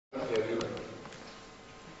to everybody.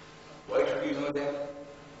 Why should you know that?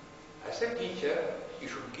 As a teacher, you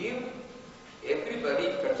should give everybody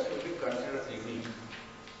considered unique.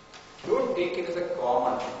 Don't take it as a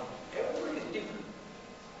common. Everybody is different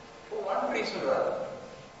for one reason or other.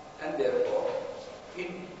 And therefore,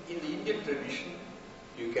 in the Indian tradition,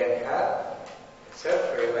 you can have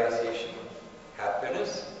self-realization,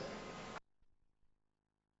 happiness,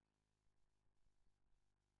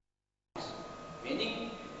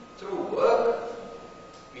 meaning through work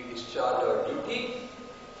we discharge our duty,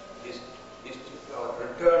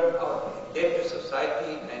 return our debt to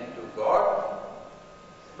society and to God,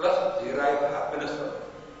 plus derive happiness from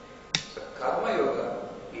it. So karma yoga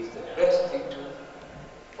is the best thing to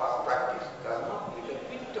practice. Karma with a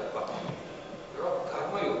bit of bhakti. There are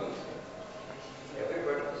karma yogis.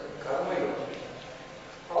 Everybody is a karma yogi.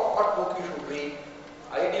 What book you should read?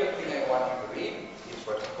 Ideal thing I want you to read is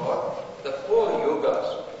what's called the 4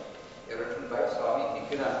 Yogas. They're written by Swami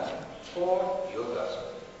Nikhilanand. 4 Yogas.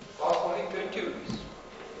 Cost only 20 rupees.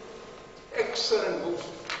 Excellent books.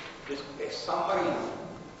 This is a summary.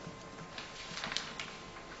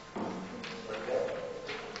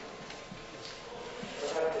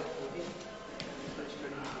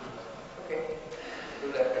 Okay, do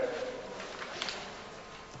that.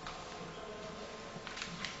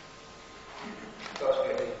 Because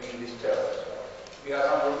we are being disturbed. We are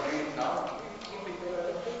not going to read it now. Keep it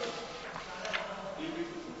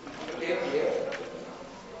there. Here.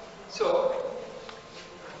 So,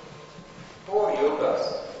 4 yogas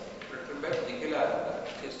written by Nikhilanand,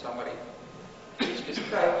 his summary, which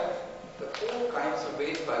describes the 4 kinds of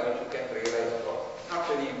ways by which you can realize God. Not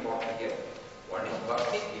very important here. One is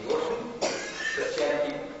bhakti, devotion.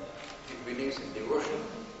 Christianity believes in devotion.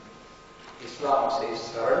 Islam says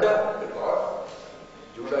surrender to God.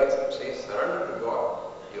 Judaism says surrender to God.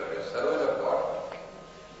 You are a servant of God.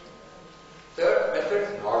 Third method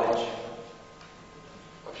is knowledge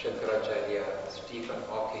of Shankaracharya, Stephen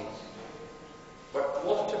Hawking. But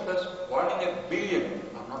most of us, 1 in a billion,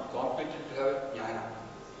 are not competent to have jnana.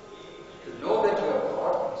 To know that you are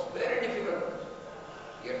God is very difficult.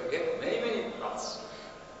 You have to get many paths.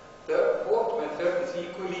 The 4th method is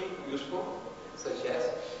equally useful, such as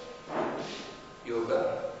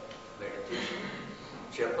yoga, meditation,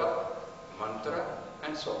 japa, mantra,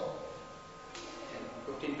 and so on. In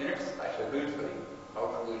 15 minutes, I shall do it for you. How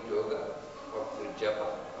to do yoga, how to do japa,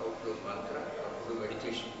 how to do mantra, how to do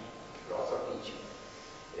meditation. I will also teach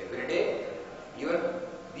you. Every day, even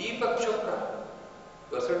Deepak Chopra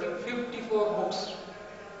was written 54 books.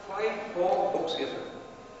 4 books he has written.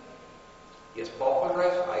 He has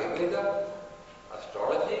popularized Ayurveda,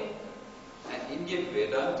 astrology, and Indian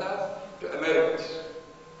Vedanta to Americans.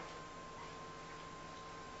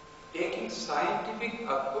 Taking scientific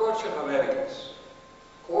approach of Americans,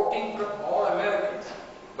 quoting from all Americans,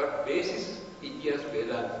 but basis India's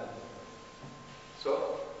Vedanta.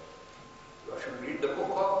 So, you should read the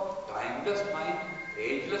book of Timeless Mind,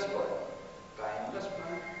 Ageless Body. Timeless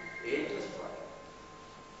Mind, Ageless Body.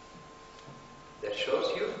 That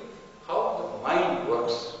shows you how the mind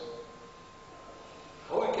works,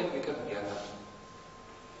 how it can become younger,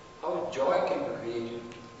 how joy can be created.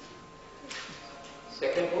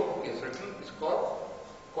 Second book is written, it's called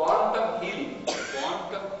Quantum Healing.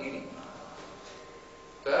 Quantum Healing.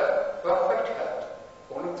 Third, Perfect Health.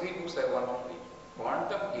 Only 3 books I want to read.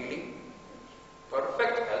 Quantum Healing,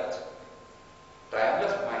 Perfect Health,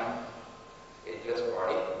 Timeless Mind, Ageless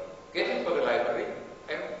Body. Get it for the library,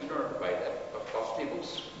 and you don't have to buy that, but costly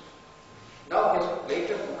books. Now his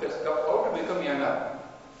latest book has come, How to Become Younger,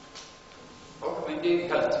 How to Maintain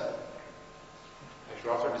Health. I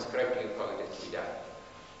should also describe to you how it is to be done.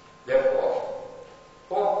 Therefore,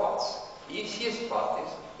 4 paths. Easiest path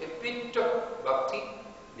is a bit of bhakti,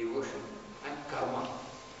 devotion, and karma,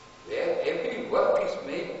 where every work is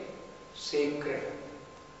made sacred.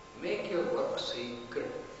 Make your work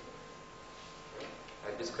sacred.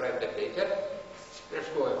 I describe that later. Let's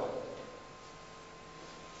go on.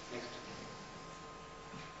 Next.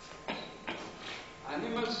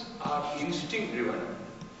 Animals are instinct driven.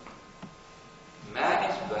 Man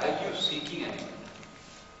is value seeking animal.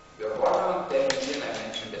 Your 1 10 million I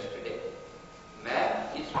mentioned yesterday.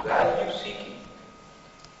 Man is value seeking.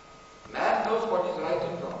 Man knows what is right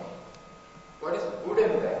and wrong, what is good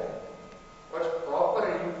and bad, what is proper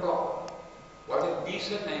and improper, what is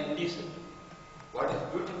decent and indecent, what is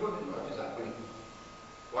beautiful and what is ugly,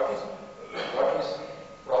 what is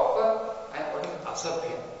proper and what is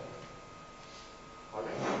asabhya.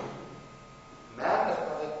 Alright? Man has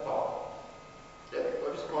got that power. That is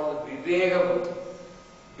what is called the viveka buddhi,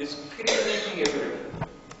 discriminating ability.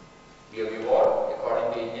 We have evolved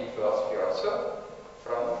according to Indian in philosophy also,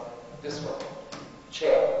 from this one.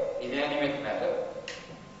 Chair, inanimate matter,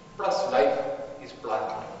 plus life is plant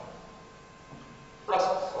life, plus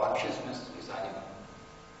consciousness is animal.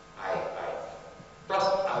 I. Plus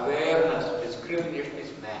awareness, discrimination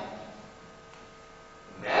is man.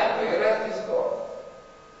 Man realizes God.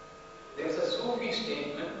 There is a Sufi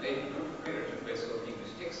statement, very beautifully written by Sufi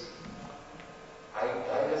mystics. I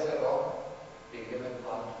died as a rock, became a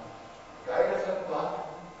plant. Died as a plant,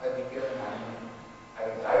 I became an animal. I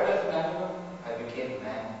died as an animal, I became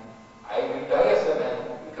man. I will die as a man,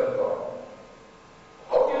 become God.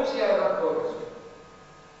 How do you say I have progressed?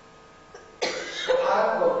 But I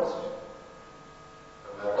have progressed.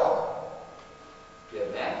 From a rock to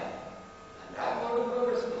a man, and I am going to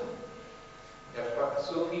progress now. That's what the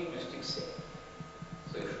Sufi mystics say.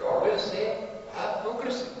 So you should always say, I am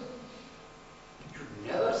progressing. You should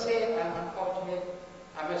never say, I am unfortunate,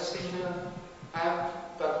 I am a sinner, I am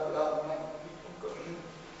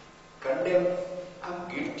condemned, I am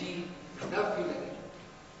guilty. You should never feel like that.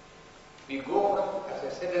 We go from, as I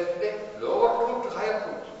said yesterday, lower truth to higher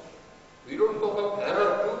truth. We don't go from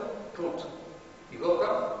error to truth. We go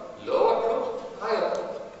from lower truth to higher truth.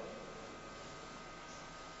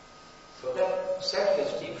 So that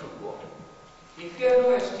self-esteem should go. If you have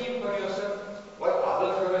no esteem for yourself, why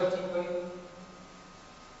others have esteem for you?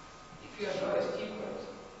 If you have no esteem for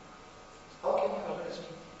yourself, how can you have other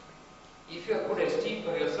esteem? If you have good esteem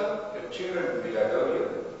for yourself, your children will adore you,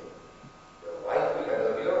 your wife will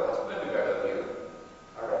adore you, your husband will adore you.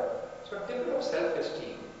 Alright? So develop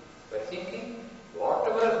self-esteem by thinking,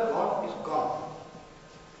 whatever has gone is gone.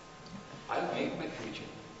 I'll make my future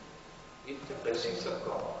with the blessings of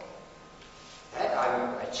God. And I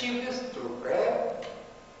will achieve this through prayer,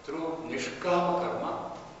 through nishkama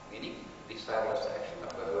karma, meaning desireless action of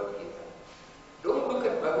Bhagavad Gita. Don't look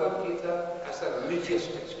at Bhagavad Gita as a religious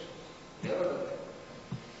text. Never do that.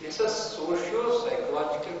 It's a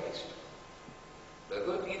socio-psychological text.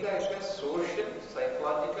 Bhagavad Gita is a social,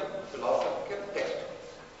 psychological, philosophical text.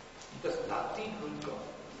 It has nothing to do with God.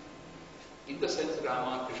 In the sense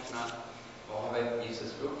Rama, Krishna, Mohammed,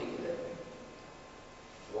 Jesus wrote together.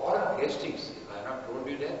 Warren Hastings, if I have not told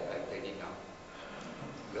you that, I will tell you now.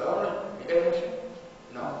 Governor, did I mention?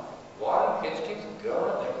 No. Warren Hastings,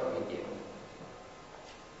 Governor of India.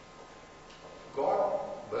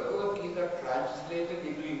 Got Bhagavad Gita translated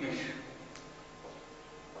into English.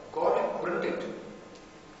 Got it printed.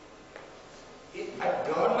 At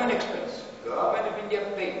government expense. Government of India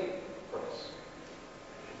paid for this.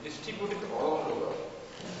 Distributed all over the world.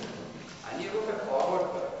 And he wrote a forward.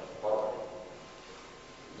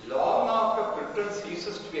 Long after Britain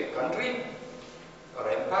ceases to be a country or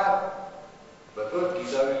empire, Bhagavad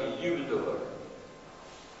Gita will illumine the world.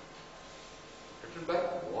 Written by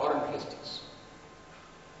Warren Hastings.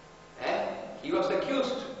 And he was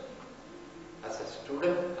accused. As a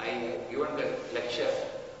student, I had given the lecture.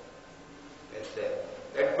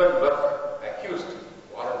 Edmund Burke accused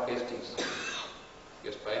Warren Hastings. He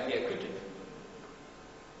was finally acquitted.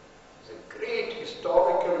 It's a great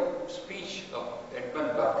historical speech of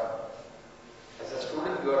Edmund Burke. As a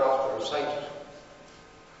student, you are asked to recite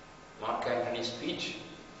Mark Antony's speech,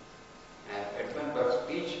 and Edmund Burke's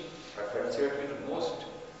speech are considered to be the most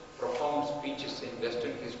profound speeches in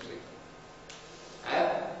Western history. And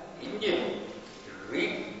Indian,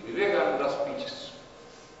 read Vivekananda's speeches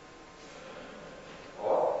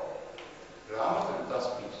or Ramaswamy's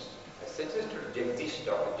speeches. I suggested Jagdish,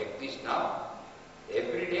 Dr. Jagdish now,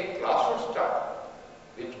 every day class should start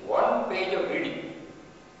with one page of reading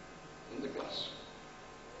in the class.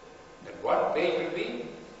 That one page will be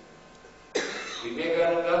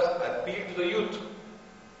Vivekananda's appeal to the youth,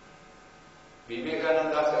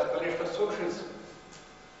 Vivekananda's explanation of socialism,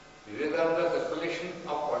 Vivekananda's explanation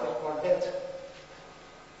of what is called death,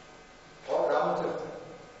 or Ramatruta,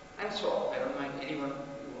 and so on. I don't mind anyone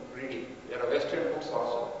reading. There are Western books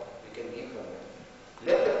also we can give from them.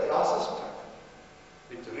 Let the classes start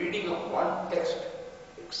with reading of one text.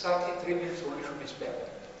 Exactly 3 minutes only should be spent.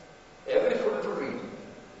 Every student should read.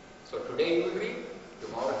 So today you will read,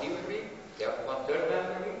 tomorrow he will read, one third man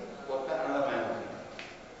will read, fourth man, another man will read.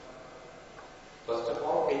 First of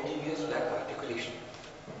all, engineers lack articulation.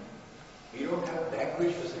 We don't have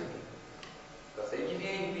language facility. Because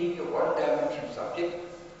engineering being a one-dimensional subject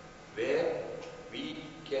where we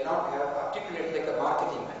cannot have articulate like a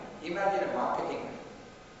marketing man. Imagine a marketing man,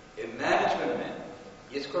 a management man.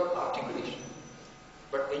 He has got articulation.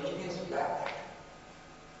 But engineers lack that.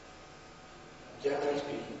 Generally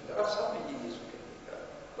speaking, there are some engineers who can do that.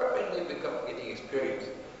 But when they become getting experience,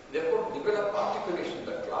 therefore develop articulation in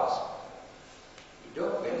the class. You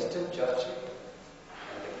don't Winston Churchill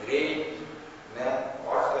and the great man,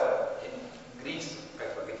 author in Greece, I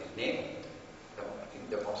forget his name,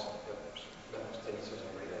 the most famous or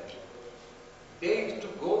somebody like that. They used to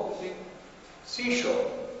go to the seashore,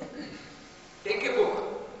 take a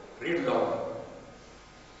book, read loudly.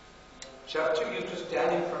 Churchill used to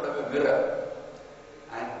stand in front of a mirror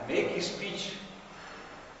and make his speech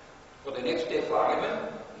for the next day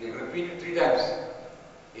Parliament. He repeated 3 times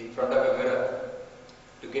in front of a mirror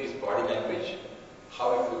to get his body language,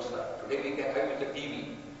 how it looks like. Today we can have it with the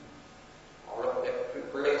TV. All of that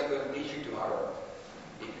people is going to teach you tomorrow.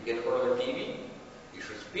 If you get hold of the TV, you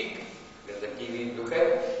should speak, let the TV look at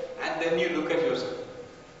it, and then you look at yourself.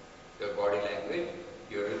 Your body language,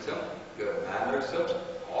 your rhythm, your mannerisms,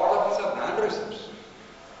 all of these are mannerisms.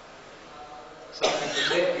 Some people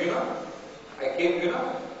say, I came,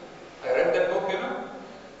 I read that book,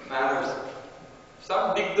 mannerism.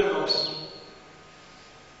 Some dig the nose.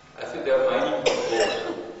 As if they are mining for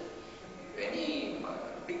gold. When he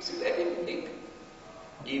digs it, let him dig.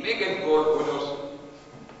 He may get gold, who knows?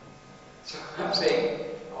 So I'm saying,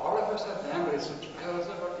 all of us have mannerisms. I also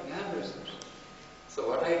got mannerisms. So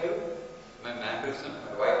what I do, my mannerism,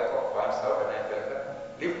 my wife points out and I tell her,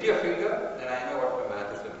 lift your finger, then I know what my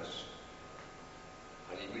mannerism is.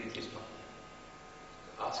 I'll immediately stop.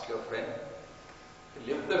 Ask your friend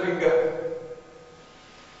to lift the finger.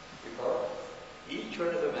 Because each one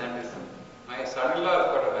is a mannerism. My son-in-law has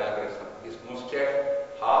got a mannerism. His mustache,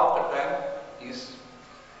 half the time, is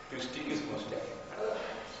twisting his mustache.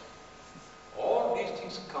 All these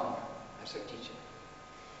things come as a teacher.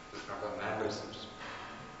 It's not a mannerisms.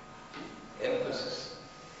 Emphasis.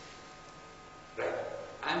 Right.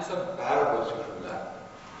 And some parables you should learn.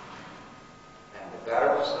 And the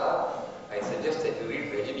parables are, I suggest that you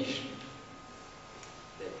read Rajneesh.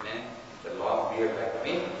 That man, the long beard like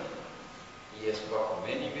me, he has got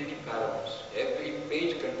many, many parables. Every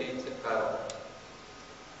page contains a parable.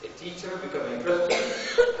 A teacher will become interested,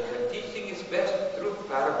 and the teaching is best through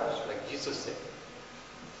parables, like Jesus said.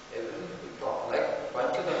 Everything we talk, like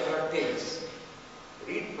Panchadanga tales.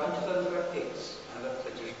 Read Panchadanga tales, another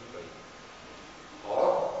suggestion for you.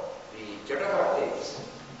 Or the Jadava tales,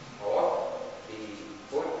 or the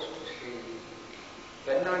poet,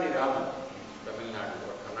 Pennani Raman in Tamil Nadu,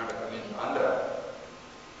 or Karnataka, means Andhra.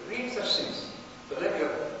 Read such things, so that your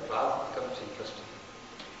class becomes interesting.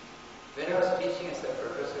 When I was teaching as a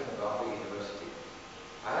professor in Bangalore University,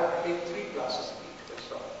 I had to take 3 classes a week,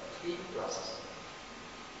 that's all. 3 classes.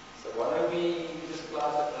 So one will be this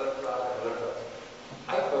class, another class, another class.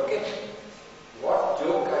 I forget what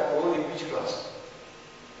joke I told in which class.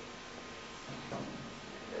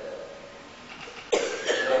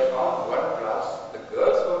 I found one class, the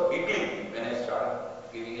girls were giggling when I started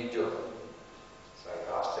giving a joke. So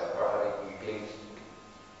I asked them, what are they giggling?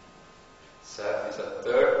 Sir, this is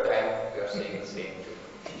the 3rd time you are saying the same joke.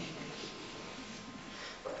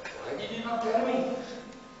 But why did you not tell me?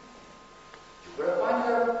 You could have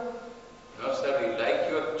pointed out. No, sir, we like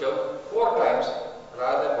your joke 4 times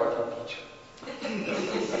rather than what you teach.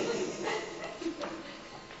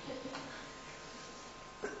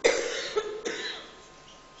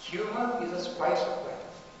 Humor is a spice of life.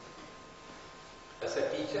 As a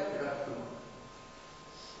teacher, you have humor.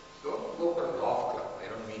 Don't go for laugh club. I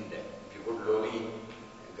don't mean that. If you go to lowly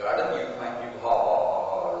garden, you'll find people ha ha ha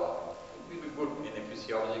ha laugh. It will be good in a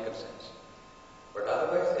physiological sense. But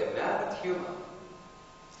otherwise, a man with humor.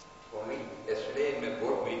 Only yesterday in my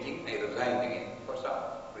board meeting, I resigned again for some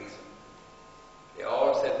reason. They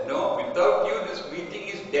all said, no, without you, this meeting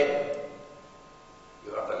is dead.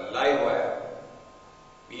 You are the live wire.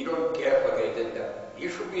 We don't care for the agenda. You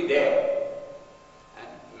should be there. And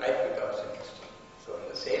life becomes interesting. So in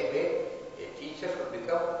the same way, a teacher should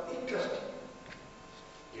become interesting.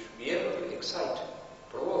 You should be able to excite,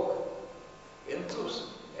 provoke, enthuse,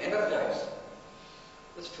 energize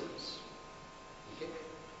the students. Okay?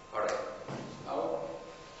 Alright. Now,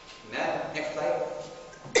 next slide.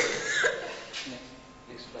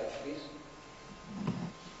 Next slide, please.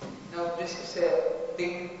 Now, this is a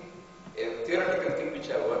thing, a theoretical thing which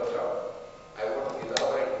I worked out. I won't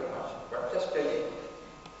elaborate too much, but just tell you.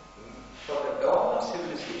 For the dawn of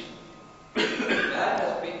civilization, man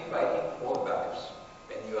has been fighting 4 battles.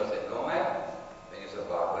 When he was a nomad, when he was a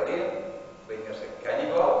barbarian, when he was a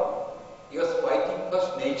cannibal, he was fighting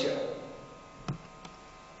first nature.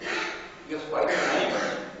 He was fighting animals,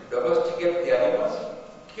 domesticate the animals,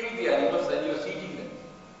 kill the animals, then he was eating them.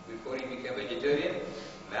 Before he became vegetarian,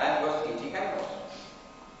 man was eating animals.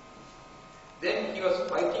 Then he was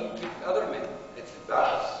fighting with other men, with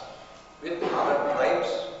battles, with other tribes.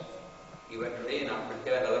 Even today in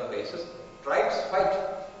Africa and other places, tribes fight.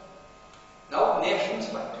 Now nations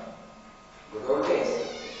fight.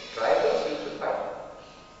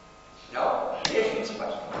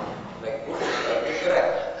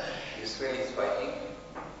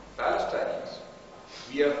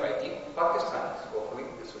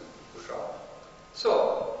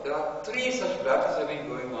 battles have been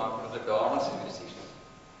going on from the dawn of civilization.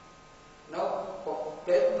 Now, for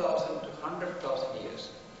 10,000 to 100,000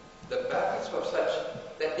 years, the battles were such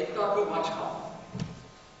that did not do much harm.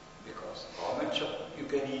 Because how much you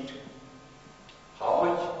can eat, how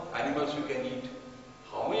much animals you can eat,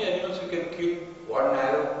 how many animals you can kill, one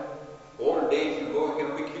arrow, whole day if you go, you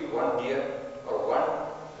can only kill one deer or one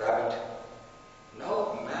rabbit.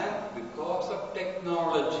 Now man, because of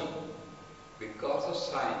technology, because of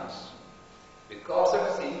science, because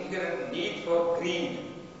of his inherent need for greed,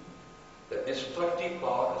 the destructive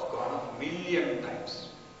power has gone up 1,000,000 times.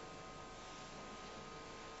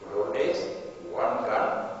 For old days, one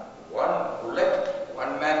gun, one bullet,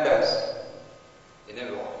 one man dies in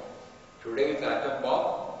a war. Today with atom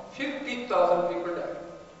bomb, 50,000 people die.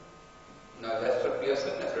 Now Lester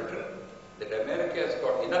Pearson has written that America has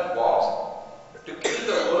got enough bombs to kill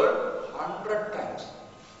the world 100 times.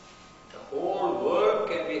 The whole world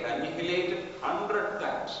can be annihilated 100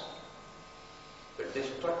 times. The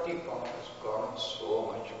destructive power has gone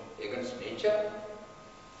so much against nature,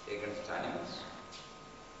 against animals,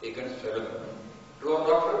 against fellow men. True or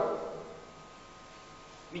not true?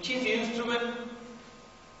 Which is the instrument?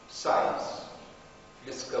 Science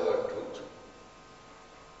discovered truth.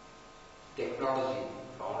 Technology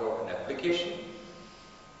found out an application.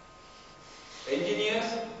 Engineers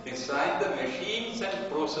designed the machines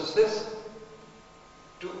and processes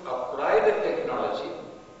to apply the technology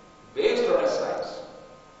based on a science.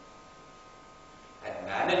 And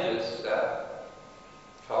managers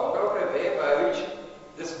found out a way by which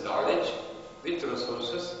this knowledge with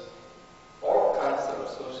resources, all kinds of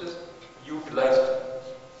resources, utilized.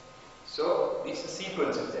 So this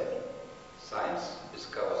sequence is there. Science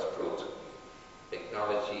discovers truth,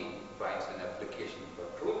 technology finds an application for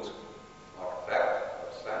truth, or fact,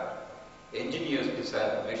 or fact. Engineers design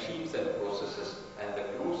the machines and processes and the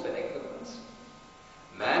tools and equipments.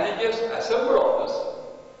 Managers assemble all this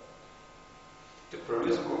to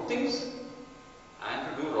produce good things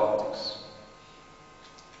and to do wrong things.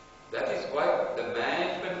 That is why the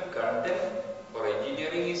management content for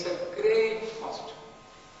engineering is a great must.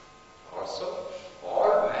 Also,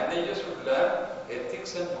 all managers should learn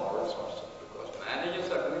ethics and morals also, because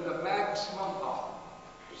managers are doing the maximum harm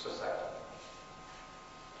to society.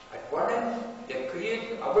 At one end, they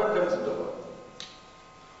create abundance in the world,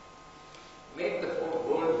 make the whole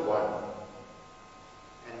world one.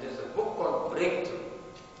 And there's a book called Breakthrough.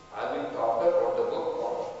 Alvin Toffler wrote the book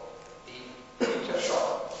called The Future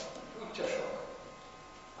Shock. Future Shock.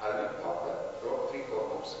 Alvin Toffler wrote 3-4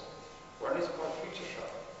 books. One is called Future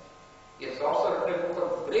Shock. He has also written a book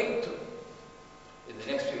called Breakthrough. In the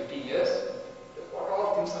next 50 years, what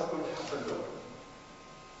all things are going to happen to it.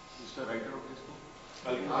 Is the writer of this book?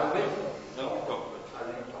 Alvin Toffler.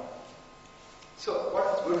 So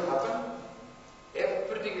what is going to happen?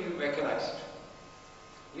 Everything will be mechanized.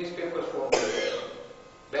 Newspapers won't be there.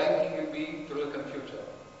 Banking will be through the computer.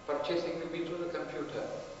 Purchasing will be through the computer.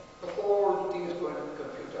 The whole thing is going to be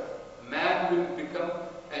computer. Man will become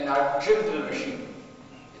an adjunct to the machine.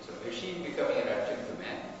 It's a machine becoming an adjunct to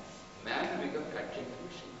man. Man will become adjunct to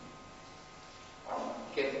machine. Or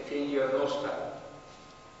can change your nose style.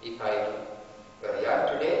 If I were young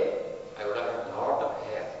today, I would have a lot of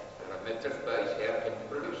hair. There are methods by which hair can be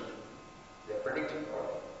produced. They are predicted for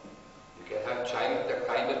it. You can have child, the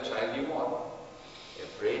kind of child you want.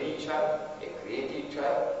 A brainy child, a creative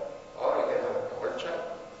child, or you can have a tall child.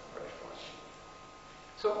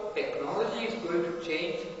 So technology is going to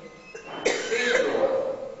change the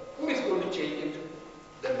world. Who is going to change it?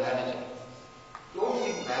 The manager. Don't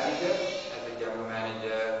think manager as a general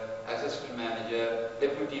manager, assistant manager,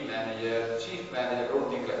 deputy manager, chief manager, don't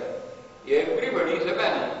think like that. Everybody is a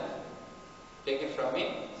manager. Take it from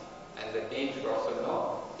me, and the dean should also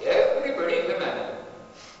know, everybody is a manager.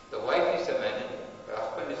 The wife is a manager, the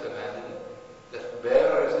husband is a manager, the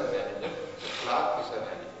bearer is a manager, the clerk is a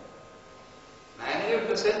manager. Manager in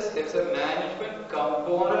the sense there's a management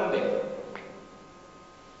component there.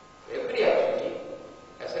 Every activity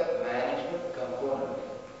has a management component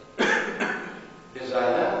there.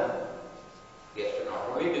 Designer, he has to not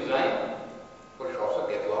only design, but he should also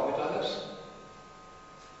get along with others.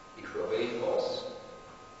 He should obey his boss.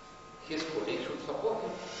 His colleagues should support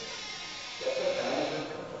him. That's a management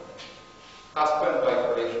component.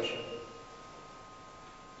 Husband-wife relationship.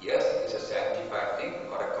 Yes, it's a sanctified thing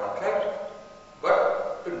or a contract,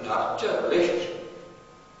 but to nurture a relationship,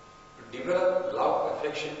 to develop love,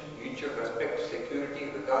 affection, mutual respect, security,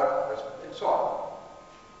 regard, respect, and so on.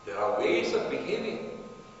 There are ways of behaving.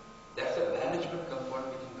 That's a management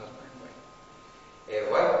component between husband and wife.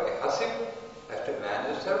 A wife, a husband, has to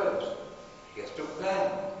manage the servants. He has to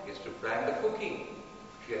plan. He She has to plan the cooking.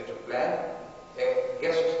 She has to plan a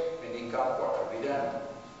guest when he comes, what will be done.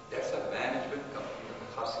 That's a management company of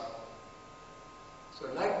the hustle. So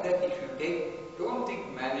like that, if you take, don't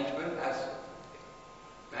think management as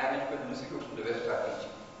management institutes in the West are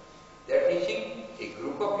teaching. They are teaching a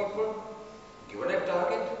group of people, given a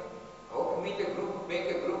target, how to make a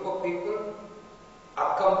group of people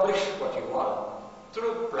accomplish what you want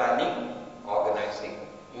through planning, organizing,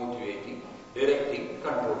 motivating, directing,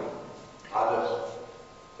 controlling others.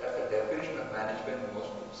 That's the definition of management in most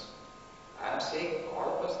books. I am saying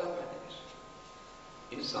all of us are managers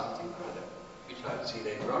in something or other, which I will see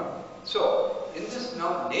later on. So, in this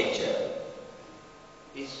now, nature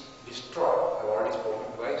is destroyed. I have already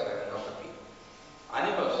spoken twice, I will not repeat.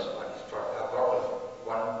 Animals are destroyed. I have brought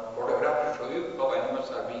one photograph to show you how animals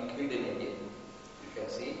are being killed in India. You can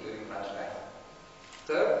see during lunchtime.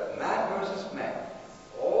 Third, man versus man.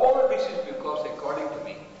 All this is because, according to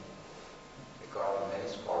me, according to many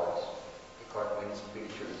scholars, according to many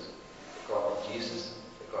spiritualists, according to Jesus,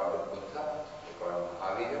 according to Buddha, according to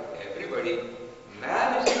Mahavira, everybody,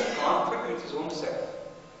 man is in conflict with his own self.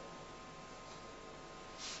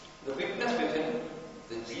 The witness within,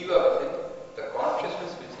 the jiva within, the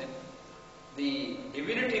consciousness within, the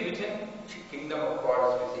divinity within, the kingdom of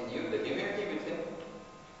God is within you, the divinity within,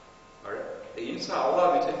 the Insa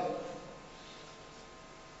Allah within,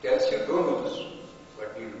 tells you don't do this,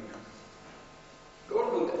 but you do.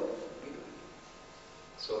 Don't do that. You do.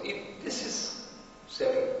 So if this is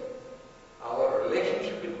settled, our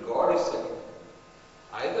relationship with God is settled,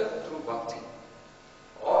 either through bhakti,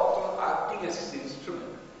 or through acting as his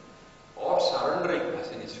instrument, or surrendering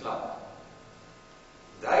as in Islam.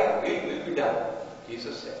 Thy will be done,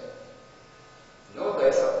 Jesus said. Know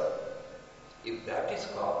thyself. If that is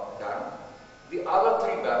done, the other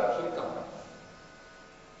three battles will come down.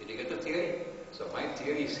 Did you get the theory? So my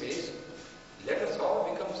theory says, let us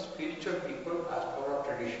all become spiritual people as per our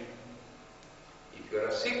tradition. If you are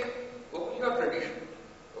a Sikh, go by your tradition.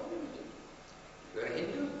 Don't be Hindu. If you are a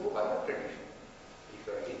Hindu, go by your tradition. If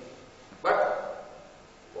you are a Hindu. But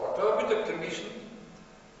whatever be the tradition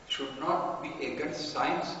should not be against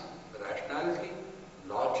science, rationality,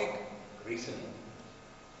 logic, reasoning.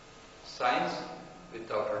 Science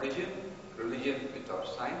without religion, religion without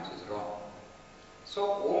science is wrong.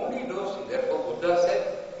 So only those, therefore Buddha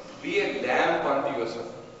said, be a lamp unto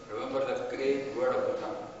yourself. Remember that great word of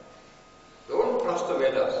Buddha. Don't trust the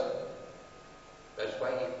Vedas. That's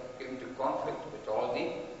why he came to conflict with all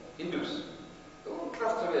the Hindus. Don't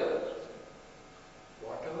trust the Vedas.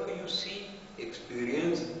 Whatever you see,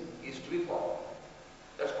 experience is to be followed.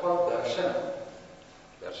 That's called darshana.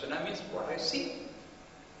 Darshana means what I see.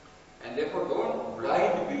 And therefore don't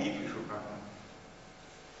blind belief you should not have.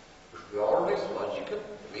 You should be always logical,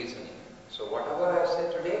 reasoning. So whatever I have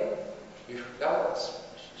said today, you should have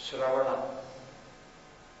Shravana.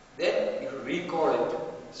 Then you should recall it,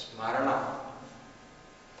 Smarana.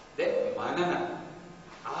 Then Manana.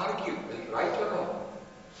 Argue, is it right or wrong?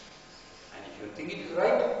 And if you think it is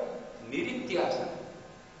right, Nirityasana,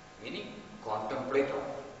 meaning contemplate on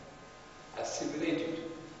it, assimilate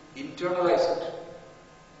it, internalize it.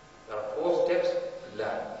 There are 4 steps to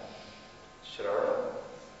learn. Shravana,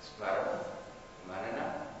 Smarana,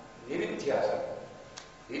 Manana, Nirityasana.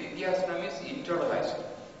 Nirityasana means internalize it,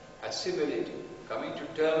 assimilate it, coming to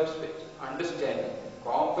terms with, understanding,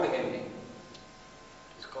 comprehending.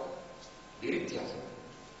 It's called Nirityasana.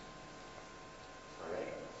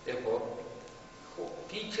 Alright? Therefore,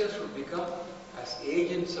 teachers should become as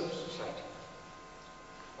agents of society,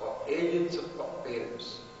 or agents of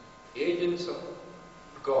parents, agents of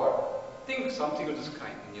God. Think something of this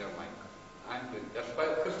kind in your mind. That's why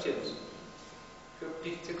Christians,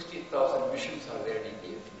 50, 60,000 missions are there in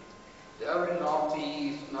India. They are in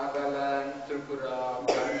Northeast, Nagaland, Tripura,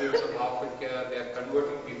 jungles of Africa. They are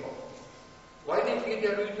converting people. Why they feel they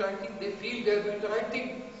are doing the right thing? They feel they are doing the right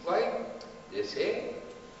thing. Why? They say,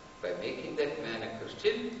 by making that man a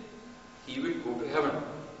Christian, he will go to heaven.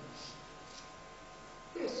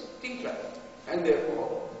 Yes, think like that. And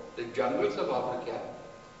therefore, the jungles of Africa,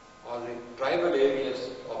 or the tribal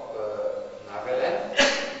areas of Nagaland,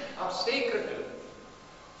 are sacred to them.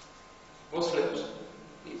 Muslims,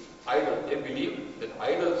 they believe that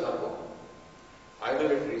idols are wrong.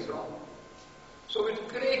 Idolatry is wrong. So with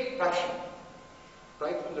great passion,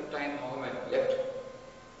 right from the time Muhammad left,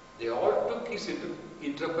 they all took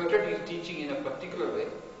interpreted his teaching in a particular way,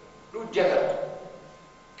 to jihad,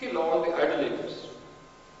 kill all the idolaters.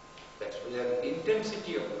 That's why their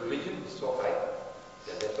intensity of religion is so high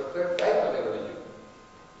that they are prepared to die for their religion.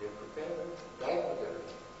 They are prepared to die for their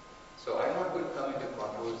religion. So I am not going to come into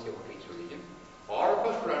controversy about each religion. All of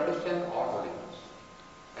us should understand understand all religions.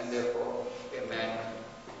 And therefore, a man,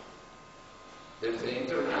 there is an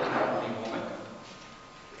inter-religious harmony movement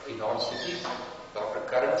in all cities. Dr.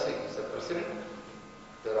 Karan Singh is the president.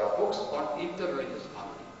 There are books on inter-religious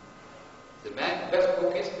harmony. The best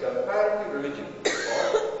book is Comparative Religion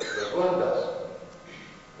called Bhagwan Das.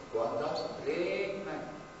 Bhagwan Das, great man.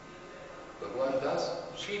 Bhagwan Das,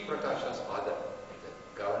 Sri Prakasha's father,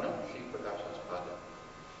 the governor, Sri Prakasha's father.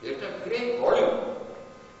 There is a great volume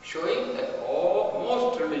showing that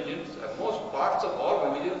most religions and most parts of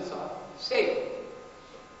all religions are same.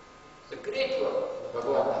 It's a great work,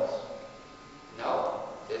 Bhagwan Das. Now,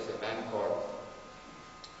 there's a man called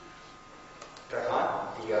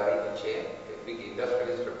Trahan, T-R-E-H-A, a big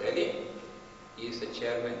industrialist from Delhi. He is the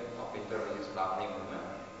chairman of Inter-Religious Harmony Movement.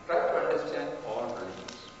 Try to understand all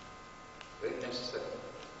religions. Very necessary.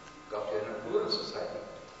 Because we are in a plural society,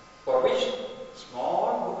 for which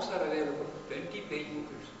small books are available, 20-page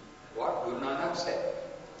books. What Guru Nanak said,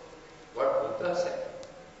 what Buddha said,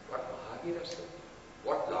 what Mahavira said,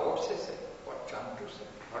 what Lao Tse said, what Chantu said.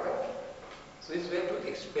 Alright? So it's way to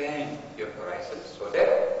expand your horizons so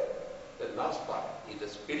that the last part is the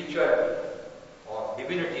spirituality or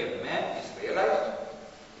divinity of man is realized.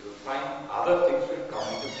 You will find other things will come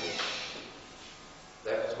into place.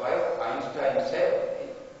 That's why Einstein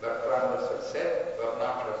said, Bertrand Russell said,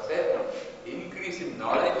 increase in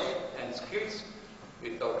knowledge and skills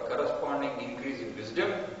without corresponding increase in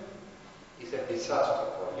wisdom is a disaster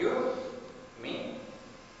for you, me,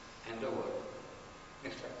 and the world.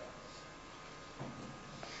 Next slide.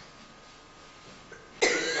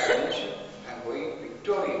 I mentioned I'm going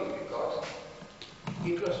Victorian because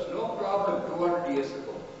it was no problem 200 years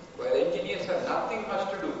ago, where engineers have nothing much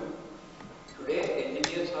to do. Today,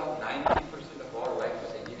 engineers have 90% of all life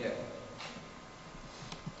is engineering.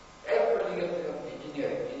 Everything has become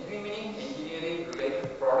engineering. Engineering meaning engineering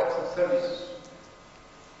related products and services.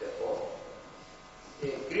 Therefore, a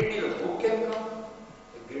great deal of good can come,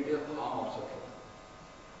 a great deal of harm also can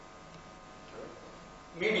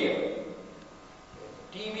come. Media.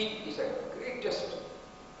 TV is a greatest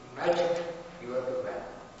magic given to man.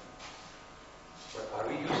 But are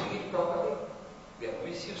we using it properly? We are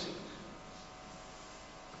misusing it.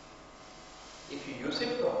 If you use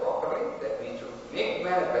it properly, that means you make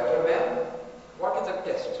man a better man. What is the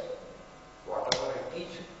test? Whatever I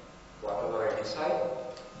teach, whatever I decide,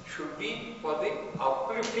 should be for the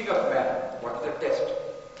uplifting of man. What is the test?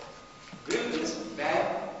 Will this man,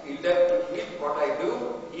 will what I do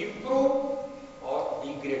improve or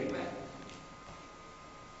degrade man?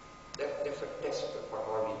 That's a test of what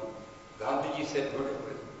all we do. Gandhiji said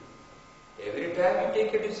beautifully, every time you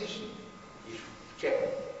take a decision, you should check,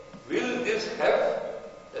 will this help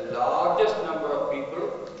the largest number of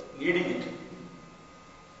people needing it?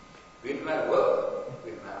 Will my work,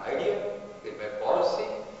 will my idea, will my policy,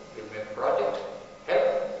 will my project help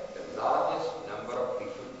the largest number of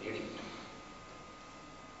people needing it?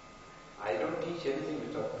 I don't teach anything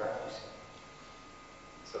without practicing.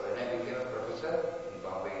 So when I became a professor in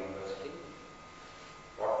Bombay University,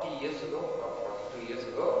 40 years ago or 42 years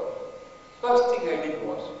ago, first thing I did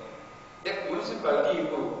was, that municipality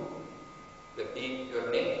improve.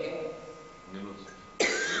 Your name again?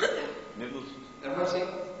 Nirmal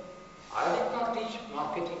Singh. I did not teach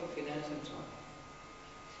marketing, finance and so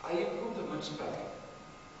on. I improved the municipality.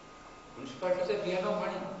 Municipality said, we have no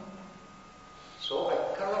money. So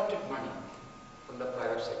I collected money from the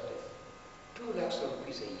private sector. 2 lakhs of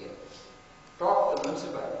rupees a year. Taught the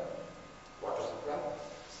municipality water supply,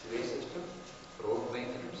 sewage system, road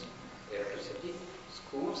maintenance, electricity,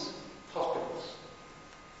 schools, hospitals.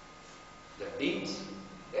 The deans,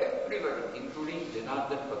 everybody, including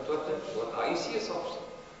Janardhan Patwardhan, was ICS officer.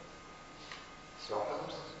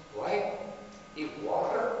 Slaughterhouses. Why? If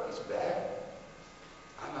water is bad,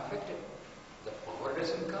 I'm affected. The power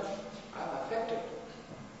doesn't come, I'm affected.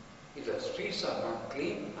 If the streets are not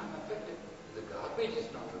clean, I'm affected. If the garbage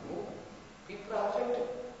is not removed, people are affected.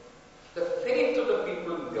 The faith of the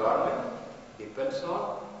people in government depends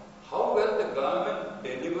on how well the government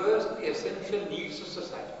delivers the essential needs of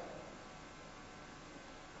society.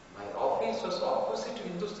 My office was opposite to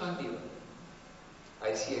Hindustan Lever,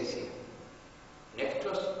 ICICI. Next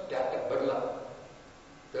was Tata Birla.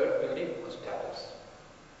 Third building was Tata's.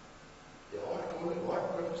 They all told me,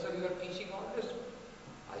 what professor you are teaching all this?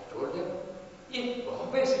 I told them, if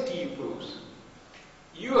Bombay city improves,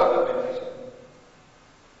 you are the beneficiary.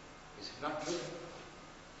 Is it not true?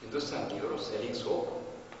 Hindustan Lever was selling soap,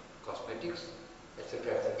 cosmetics,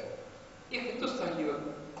 etc., etc. If Hindustan Lever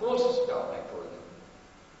closes down, I told them,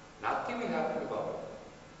 nothing will happen to Bombay.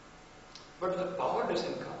 But the power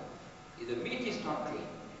doesn't come. If the meat is not clean,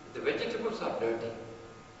 The vegetables are dirty.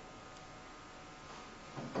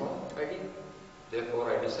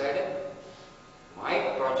 Therefore, I decided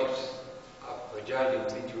my projects of Agile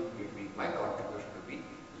Institute will be, my contribution will be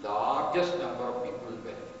largest number of people will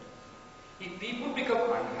benefit. If people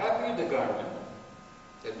become unhappy with the government,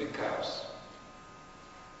 there will be chaos.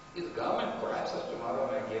 If the government collapses tomorrow,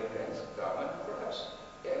 my dear friends, government will collapse.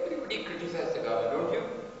 Everybody criticizes the government, don't you?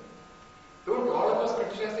 Don't all of us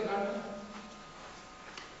criticize the government?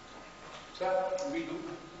 Sir, we do.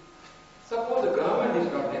 Suppose the government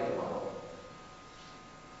is not there tomorrow.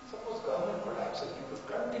 Suppose government collapses due to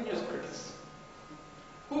continuous criticism.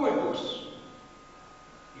 Who will lose?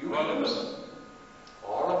 You will lose.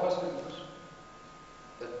 All of us will lose.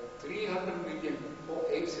 The 300 million,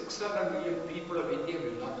 600 million people of India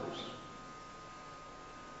will not lose.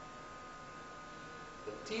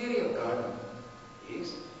 The theory of government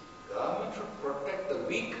is government should protect the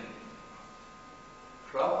weak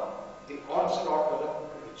from the onslaught of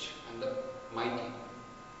the rich and the mighty.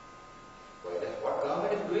 Whereas what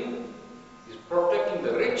government is doing is protecting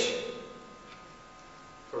the rich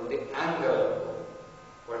from the anger of the poor.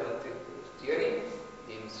 What is the theory?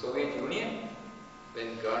 In Soviet Union,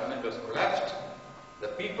 when government was collapsed, the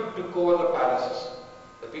people took over the palaces.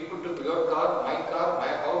 The people took your car, my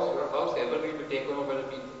house, your house, everything will be taken over by the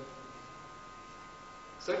people.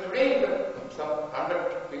 So today, if some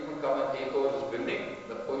 100 people come and take over this building,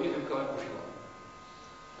 the police will come and push you out.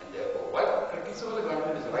 And therefore, why criticism of the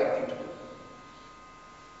government is the right thing to do.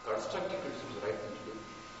 Constructive criticism is the right thing to do.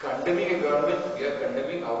 Condemning a government, we are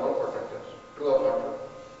condemning our own protectors. True or not true?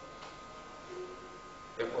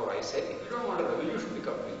 Therefore, I said, if you don't want a revolution to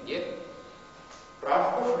come to India,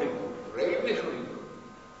 transport should improve, railway should improve.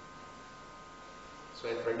 So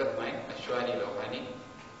a friend of mine, Ashwani Lohani,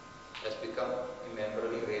 has become a member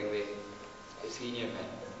of the railway, a senior man.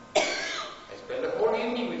 I spent a whole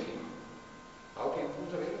evening with him. How to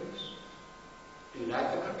improve the railways? To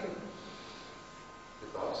unite the country.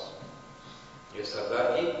 Because your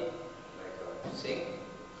Sardarji, like I was saying,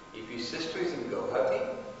 if his sister is in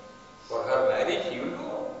Guwahati, for her marriage he will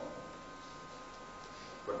go.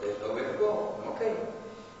 But there is nowhere to go, no train.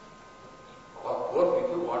 All poor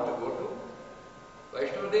people want to go to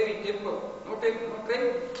Vaishnav Devi temple, no train.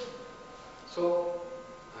 So,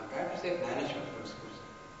 I am trying to say management principles.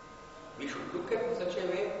 We should look at it in such a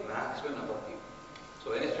way, maximum number of people.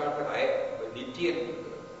 So when I started, NITIE,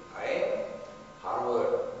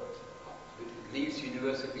 Harvard, Leeds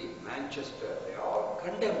University, Manchester, they all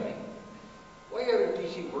condemn me. Why are you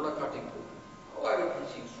teaching Bullacott improvement? Why are you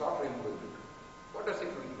teaching software improvement? What does it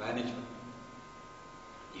do with management?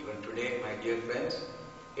 Even today, my dear friends,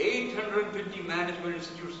 820 management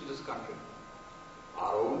institutes in this country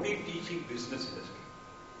are only teaching business industry.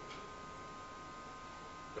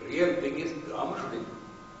 The real thing is government should improve,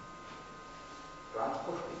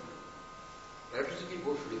 transport should improve, electricity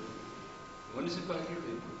board should improve, municipality should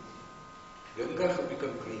improve, Ganga should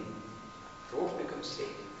become clean, roads become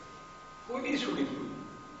safe, police should improve.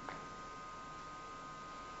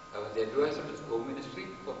 I was the advisor to the Home Ministry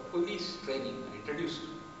for police training and introduced.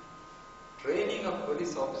 Training of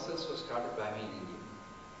police officers was started by me in India.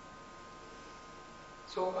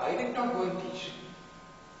 So I did not go and teach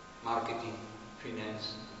marketing,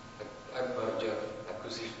 finance, merger,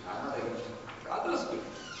 acquisition. I am not against it. Others will.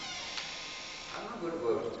 I am not going to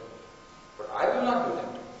go against it. But I will not do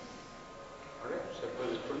that. Alright? So it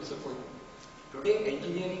was a principle. Today,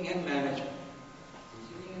 engineering and management.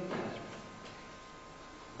 Engineering and management.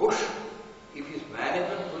 Bush, if his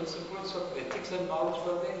management principles of ethics and knowledge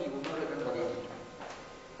were there, he would not have done what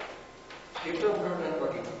he did. Hitler would not have done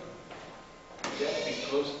what he did. Then we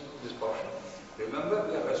close this portion. Remember,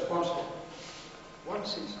 we are responsible.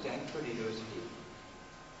 Once in Stanford University,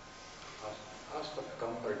 asked to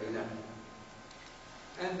come for dinner.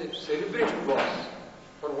 And the celebration was,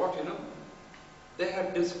 for what you know, they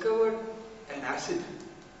had discovered an acid,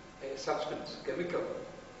 a substance, chemical,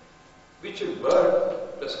 which will burn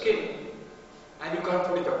the skin and you can't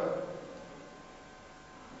put it out.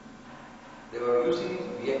 They were using it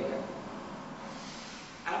in Vietnam.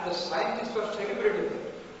 And the scientists were celebrating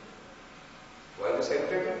it. Why they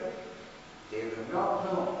celebrated? They do not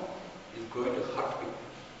know it's going to hurt people.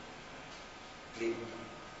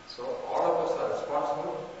 So all of us are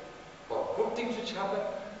responsible for good things which happen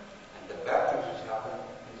and the bad things which happen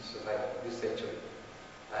in this society, this century.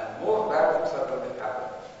 And more bad things are going to happen.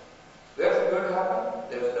 Where is it going to happen?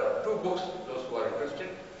 There are two books, those who are interested,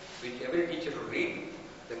 which every teacher should read.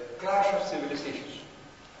 The Clash of Civilizations.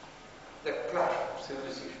 The Clash of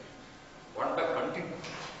Civilizations. One by Huntington.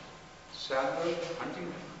 Samuel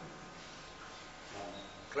Huntington.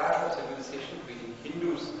 clash of civilization between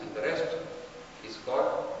Hindus and the rest is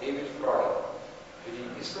called David Friday.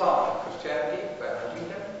 Between Islam and Christianity by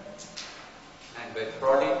Huntington, and by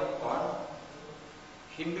Friday on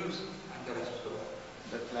Hindus and the rest of the world.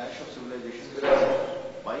 The clash of civilizations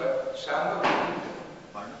by Samuel Huntington.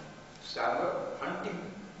 Pardon? Samuel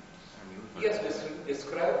Huntington. Samuel. He has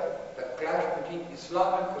described the clash between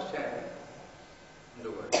Islam and Christianity in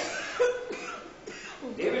the world.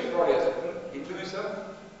 David Friday has written Hinduism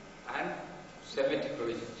and Semitic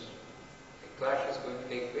religions. A clash is going to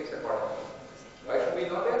take place accordingly. Why should we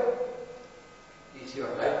know that? Is your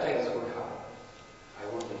lifetime is going to happen. I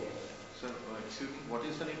won't be there. Sir, excuse me, what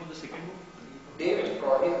is the name of the second book? David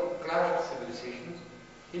Friday, Clash of Civilizations,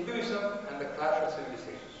 Hinduism and the Clash of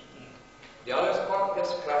Civilizations. They always call it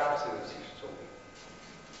Clash of Civilizations only.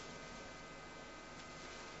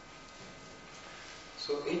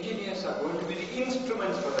 So engineers are going to be the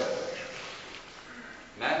instruments for that clash.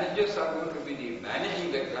 Managers are going to be the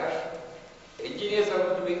managing the clash. Engineers are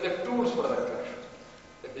going to be the tools for that clash.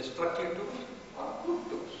 The destructive tools are good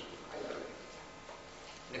tools. Either way.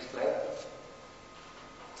 Next slide.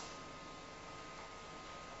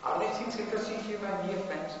 Are these things interesting to you, my dear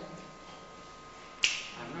friends?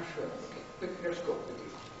 I'm not sure. Okay, quick, let's go quickly.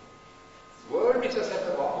 Word is a set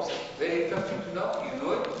of opposites. Very interesting to know. You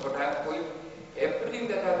know it, but I am going. Everything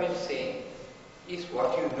that I've been saying is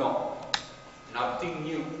what you know. Nothing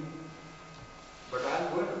new. But I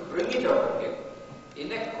am going to bring it out again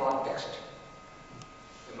in a context.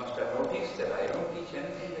 You must have noticed that I don't teach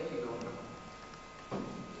anything that you don't know.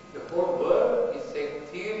 The whole world is a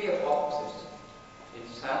theory of opposites. In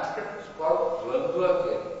Sanskrit, it's called Dvandva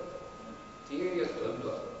theory. Theory of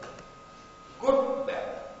Dvandva. Good, bad.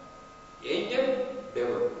 Angel,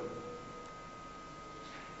 devil.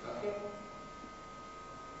 Okay?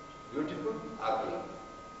 Beautiful, ugly.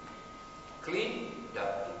 Clean,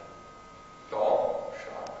 dirty. Tall,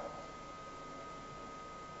 short.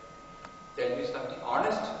 Tell me something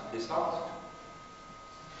honest, dishonest.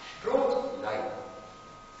 Truth, lie.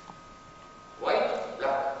 White,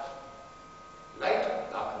 black.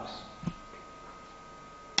 Light, darkness.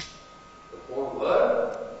 The whole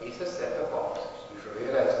world is a set of opposites. You should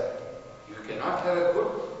realize that. You cannot have a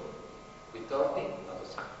good without the other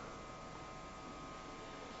side.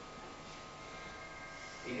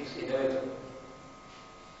 It is inevitable.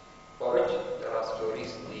 For which there are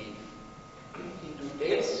stories in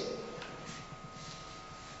details.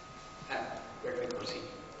 And let me proceed.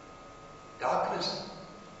 Darkness.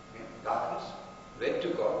 Darkness went to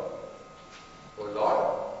God. Oh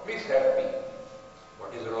Lord, please help me.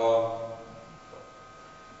 What is wrong?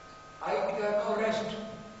 I have no rest.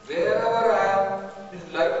 Wherever I am, this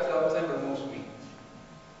light comes and removes me.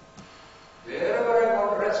 Wherever I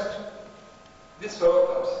want rest, this soul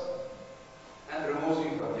comes and removes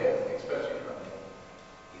me from there, expels me from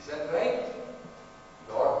there. Is that right?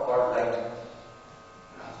 Lord God light.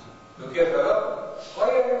 Look here, fellow. Why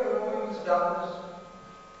are you removing this darkness?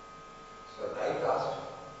 So light asked,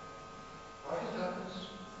 what is darkness?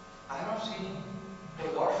 I am not seeing.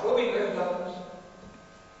 Oh Lord, show me where is darkness.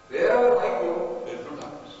 Wherever I go, there is no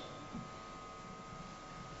darkness.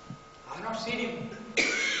 I have not seen him.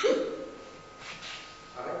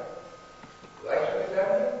 Alright? Why should we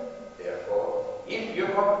learn? Therefore, if you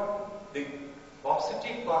want the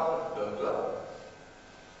positive part of Dvandva,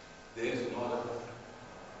 there is no other path.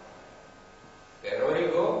 Wherever you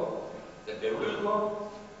go, the devil will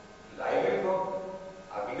go, lie will go,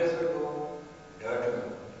 ugliness will go, dirt will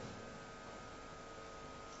go.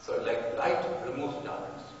 So like light removes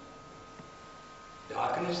darkness.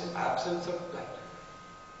 Darkness is absence of light.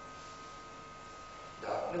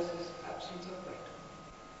 Darkness is absence of light.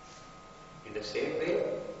 In the same way,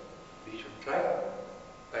 we should try.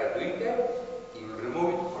 By doing that, you will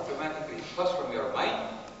remove it automatically, first from your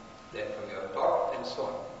mind, then from your thought, and so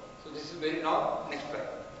on. So this is very now. Next slide.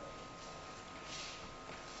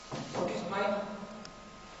 What is mind?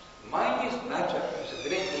 Mind is matter. It's a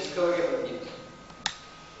great discovery of Indians.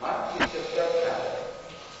 Mind is just like matter.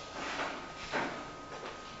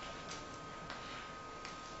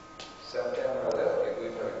 Sometime or other, we are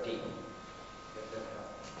going for a tea. Let them know.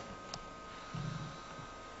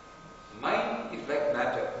 Mind is like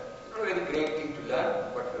matter. It's not a very great thing to learn,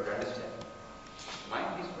 but you would understand.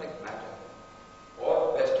 Mind is like matter.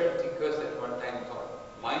 All Western thinkers at one time thought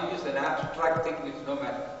mind is an abstract thing with no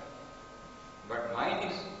matter. But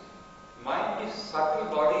mind is subtle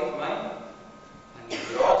body is mind, and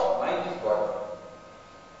gross mind is body.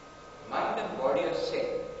 Mind and body are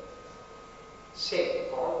same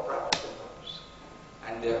for all practical purposes.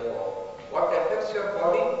 And therefore, what affects your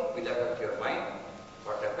body will affect your mind.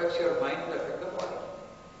 What affects your mind will affect the body.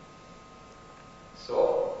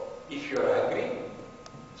 If you are angry,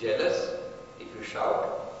 jealous, if you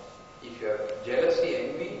shout, if you have jealousy,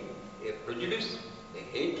 envy, a prejudice, a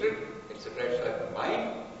hatred, etc., etc.,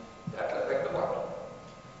 mind, that will affect the body.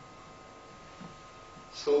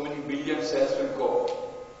 So many billion cells will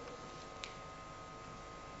go.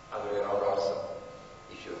 Other way around also.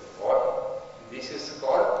 If you fall, this is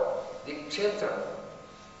called the kshetra.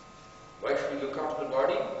 Why should we look after the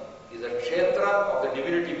body? Is a kshetra of the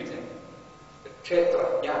divinity within. The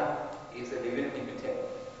kshetra, jnana, is the divinity within.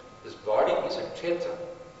 This body is a kshetra.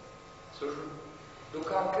 So we should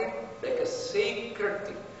look after it like a sacred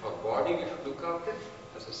thing. Our body, we should look after it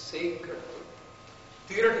as a sacred thing.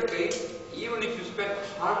 Theoretically, even if you spend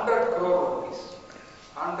 100 crore rupees,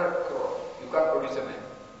 100 crore, you can't produce a man.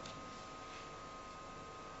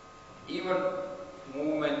 Even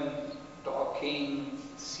movement, talking,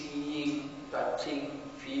 seeing, touching,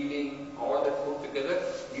 feeling, all that put together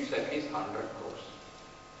needs at least 100 crores.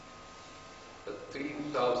 The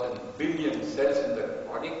 3,000 billion cells in the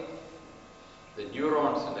body, the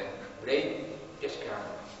neurons in the brain, just can't.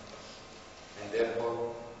 And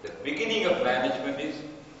therefore, the beginning of management is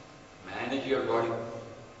manage your body.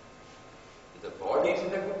 If the body is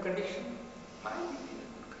in a good condition, mind is in a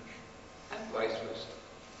good condition. And vice versa.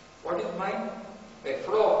 What is mind? A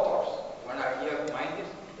flow of thoughts. One idea of mind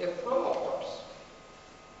is a flow of thoughts.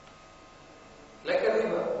 Like a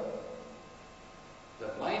river.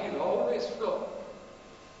 The mind will always flow.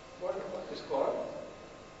 What is called?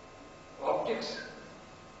 Objects,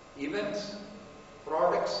 events,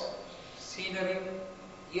 products, scenery,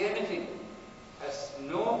 anything has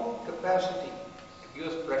no capacity to give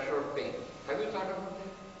us pleasure or pain. Have you thought about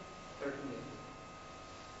that? Certainly.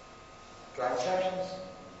 Transactions.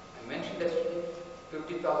 I mentioned yesterday,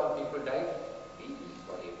 50,000 people died. Please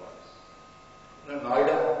worry about it. In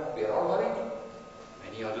Noida, we are all worried.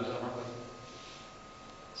 Many others are not worried.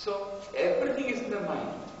 So, everything is in the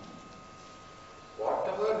mind.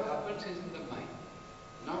 Whatever happens is in the mind,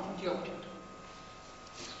 not in the object.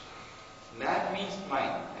 Man means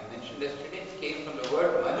mind. I mentioned yesterday, it came from the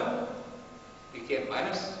word manu, became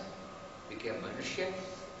manus, became manushya,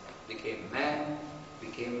 became man,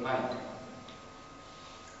 became mind.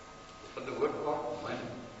 From the word called manu.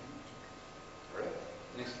 Alright,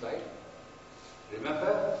 next slide.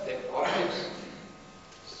 Remember that objects,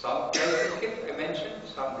 some like cricket, I mentioned,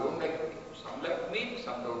 some don't like cricket. Some like meat,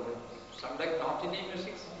 some don't like meat. Some like North Indian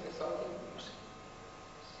music, some like South Indian music.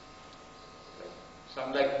 Right?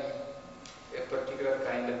 Some like a particular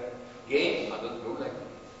kind of game, others don't like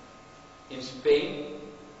it. In Spain,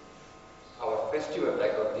 our festival,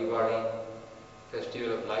 like our Diwali,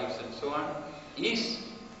 festival of lights and so on, is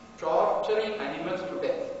torturing animals to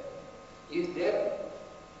death. Is their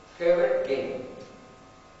favorite game.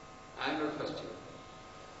 Annual festival.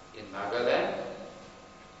 In Nagaland,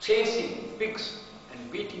 chasing pigs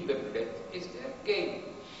and beating them to death is their game.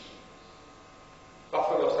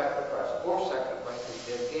 Buffalo sacrifice, goat sacrifice is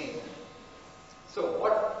their game. So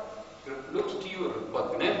what looks to you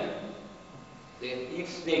repugnant, they eat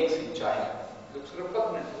snakes in China, looks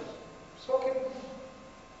repugnant. It's okay.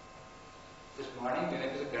 This morning we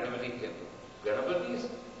went to the Ganapati temple. Ganapati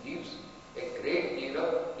gives a great deal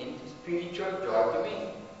of spiritual joy to me.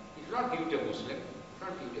 It will not give it a Muslim, it will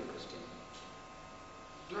not give it a Christian,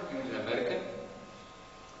 it will not give it an American.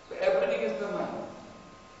 So everything is the mind.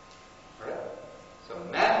 Alright? So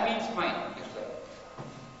man means mind. Next slide.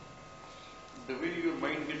 The way your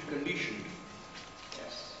mind gets conditioned.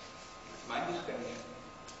 Yes. Mind is conditioned.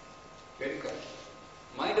 Very correct.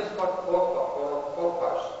 Mind has got four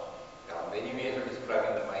parts. There are many ways of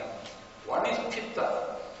describing the mind. One is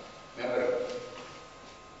chitta, memory.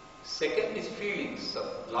 Second is feelings of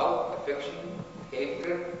love, affection,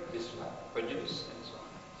 hatred, dislike, prejudice, and so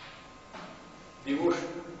on. Devotion.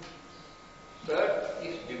 Third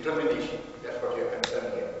is determination. That's what you are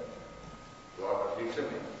concerned here. You are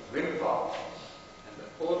determined. Willpower. And the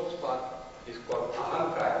fourth part is called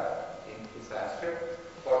ahankara in Sanskrit.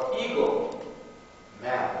 For ego,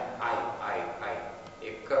 man, I,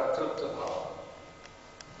 a kartrutva bhava.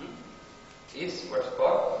 Is what's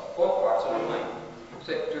called four parts of the mind.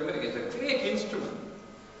 So turmeric is a great instrument.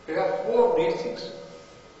 You have four basics.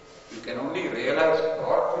 You can only realize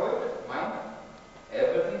God through it, mind.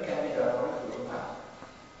 Everything can be done only through mind.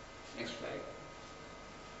 Next slide.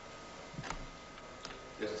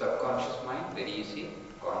 The subconscious mind, very easy.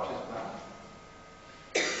 Conscious mind.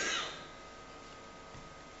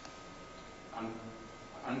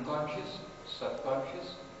 Unconscious,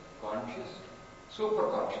 subconscious, conscious,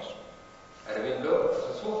 superconscious. Aravindo is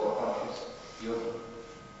a superconscious yogi.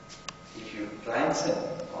 If you transcend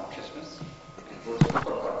consciousness and go to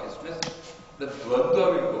superconsciousness, the dvandva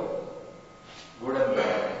will go. good and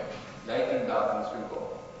bad, light and darkness will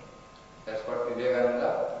go. That's what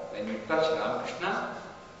Vivekananda, when you touch Ramakrishna,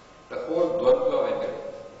 the whole Dvandva went away.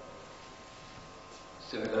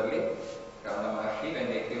 Similarly, Ramana Maharshi, when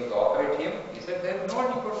they came to operate him, he said, there is no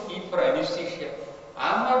need for anesthesia.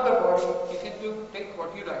 I am not the body. You can do, take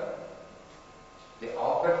what you like. They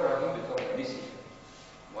offered for him without anesthesia.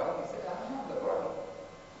 Why? He said, I am not the body.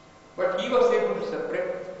 But he was able to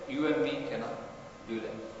separate. You and me cannot do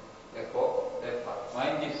that. Therefore, that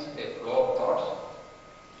mind is a flow of thoughts.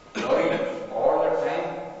 Worry all the time.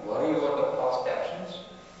 Worry over the past actions.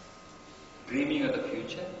 Dreaming of the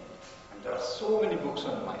future. And there are so many books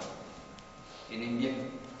on mind. In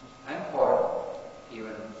Indian and foreign.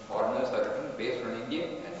 Even foreigners are written based on India,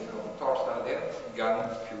 and thoughts are there, gun,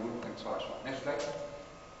 fuel, and so on. Next slide.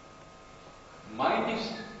 Mind is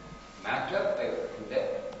matter,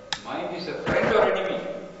 mind is a friend or enemy.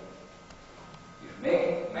 You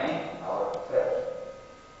make mind our friend.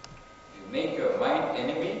 You make your mind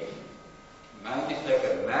enemy. Mind is like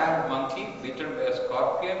a mad monkey bitten by a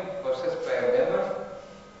scorpion, possessed by a demon,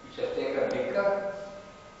 which has taken liquor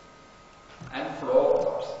and flow of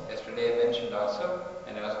thoughts. Yesterday I mentioned also,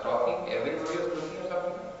 when I was talking, everybody was looking at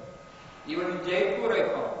something. Even in Jaipur I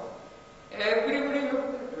found, everybody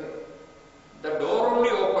looked that way. The door only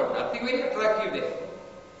opened, nothing very attractive there.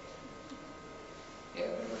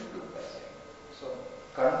 Everybody looked that way. So,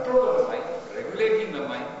 control of the mind, regulating the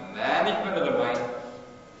mind, management of the mind,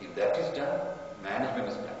 if that is done, management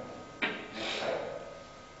is done. Next slide.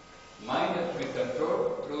 Mind has to be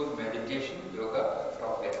controlled through meditation, yoga,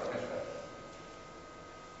 Prof. Next slide.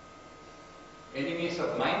 Enemies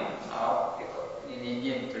of mind are, in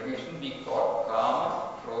Indian tradition, we call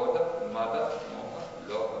Kama, Krodha, Mada, Moha,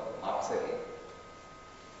 Loha, Matsarya.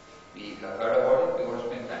 We have heard about it, we won't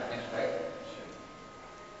spend time. Next slide.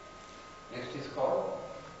 Next is called,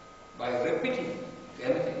 by repeating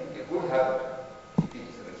anything, a good habit, if it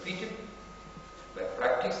is repeated, by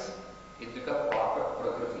practice, it becomes part of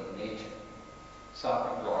Prakriti, nature.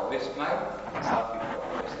 Some people always smile, some people are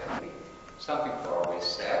always happy. Some people are always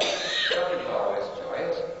sad, some people are always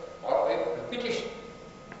joyous, or by repetition.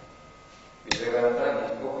 Vivekananda, in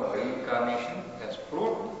his book on reincarnation, has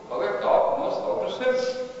proved how a dog knows how to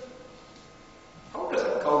swim. How does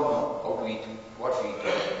a cow know how to eat, what to eat?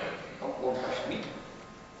 How won't touch meat?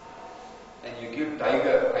 And you give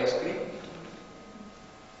tiger ice cream,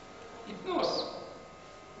 it knows.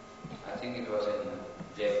 I think it was in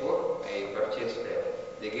Jaipur, I purchased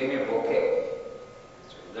they gave me a bouquet.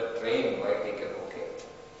 The train might take a bouquet.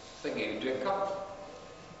 They gave it to a cow.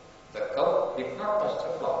 The cow did not touch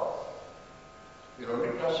the flower. You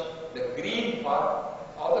only touch the green part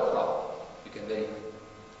of the flower. You can then eat it.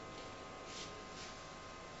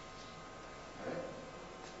 Right?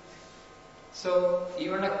 So,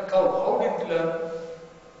 even a cow, how did it learn?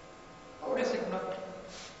 How does it not?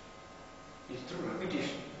 It's through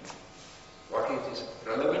repetition. What is this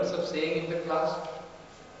relevance of saying in the class?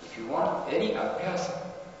 If you want any abhyasa,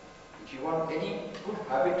 if you want any good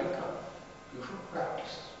habit to come, you should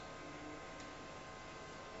practice.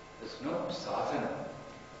 There's no sadhana,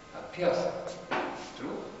 abhyasa,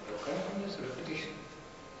 through the continuous repetition.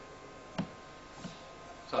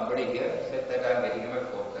 Somebody here said that I am getting him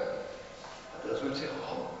at 4:30. Others will say,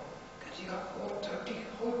 how? Getting up 4:30,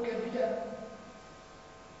 how it can be done?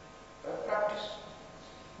 But practice.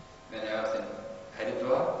 When I was in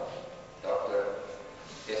Haridwar, Dr.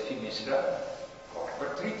 S.P. Mishra got up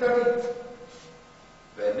at 3:30.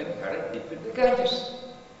 When we had a dip in the Ganges.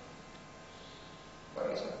 But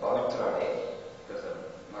it's a Pavitra day, it was a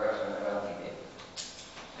Maharaja day,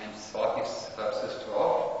 and saw her sister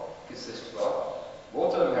off.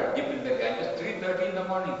 Both of them had dip in the Ganges 3:30 in the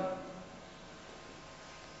morning.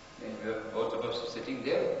 Then we were both of us sitting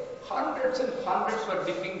there, hundreds and hundreds were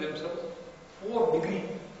dipping themselves, 4-degree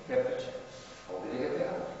temperature. How did they get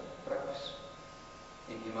there? Practice.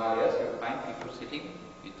 In Himalayas, you find people sitting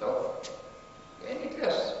without any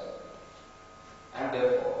dress. And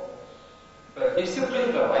therefore, by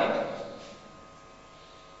disciplining the mind,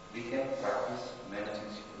 we can practice many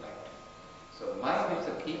things in life. So mind is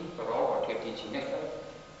the key for all what you are teaching. Next slide.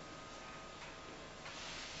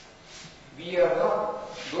 We are not,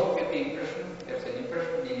 don't get the impression, there's an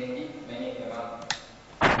impression in India, many among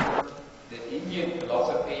that Indian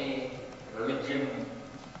philosophy, religion,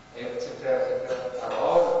 etc., are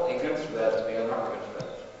all against wealth. We are not against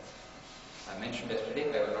wealth. I mentioned yesterday,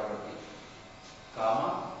 I will not repeat.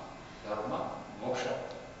 Kama, Dharma, Moksha.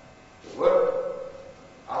 The word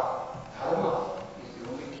Dharma is the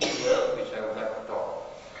only key word which I would like to talk.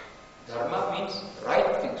 Dharma means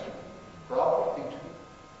right things to do, proper things to do.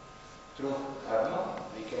 Through Dharma,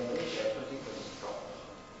 we can do everything.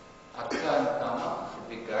 Artha and Kama should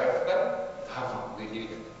be guided by Dharma. We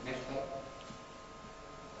leave it. Next slide.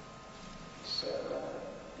 So,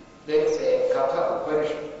 there is a Katha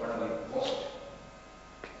Upanishad, one of the most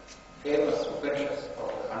famous Upanishads, of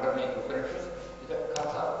the 108 Upanishads, is the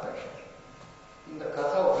Katha Upanishad. In the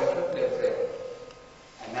Katha Upanishad, there is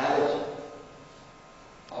an analogy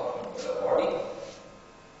of the body,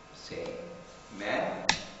 say, man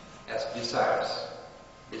has desires.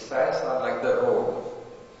 Desires are like the road,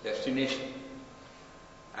 destination,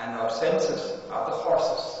 and our senses are the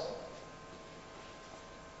horses,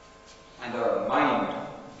 and our mind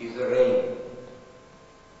is the rein,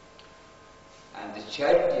 and the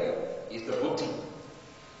chariot is the buddhi,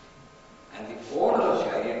 and the owner of the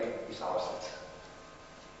chariot is ourselves.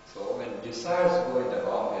 So when desires go in the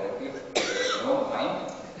wrong direction, if there is no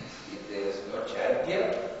mind, if there is no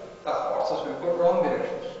chariot, the horses will go wrong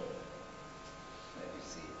directions. Let me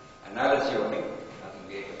see. Analogy only, nothing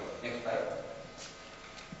great about it. Next slide.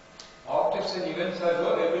 Objects and events have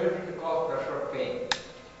no ability to cause pressure or pain.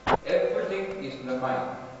 Everything is in the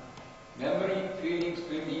mind. Memory, feelings,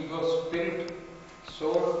 will, ego, spirit,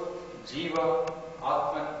 soul, jiva,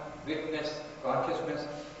 atman, witness, consciousness,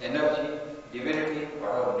 energy, divinity,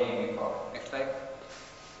 whatever name you call it. Next slide.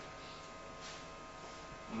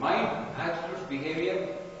 Mind, attitude,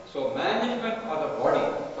 behavior. So management of the body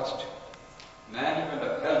first. Management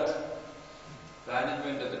of health.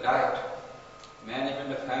 Management of the diet.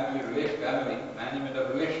 Management of family, management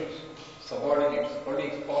of relations, subordinates,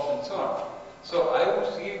 colleagues, spouse, and so on. So I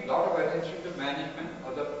would give a lot of attention to management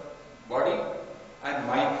of the body and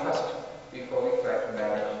mind first before we try to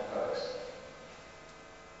manage others.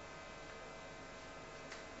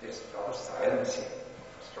 There's a lot of silence here.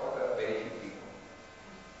 First of all, there are very few people.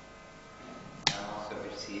 I'm also a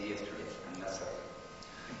bit serious today, unnecessary.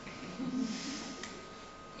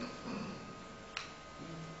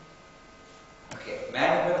 Okay,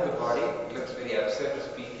 management of the body, it looks very absurd to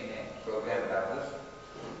speak in a program like this.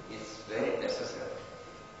 It's very necessary.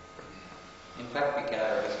 In fact, we can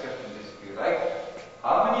have a discussion on this if you like.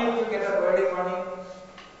 How many of you get up early morning?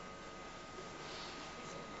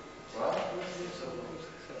 1, 2, 3, 4, 5, 6,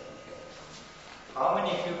 7, okay. How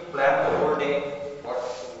many of you plan the whole day?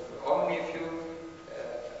 How many of you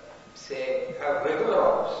say have regular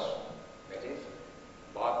hours? That is,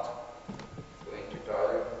 bath, going to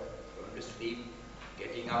toilet, going to sleep,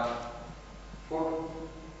 getting up, food.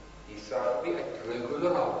 These are to be at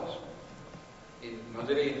regular hours. In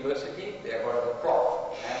Madurai University, they have got the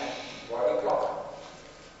clock and body clock.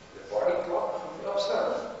 The body clock should be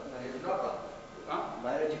observed. It is not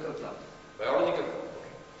biological clock. Biological clock.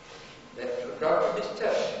 Okay. That should not be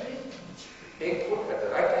disturbed. Take food at the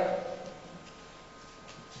right time.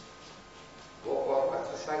 Go for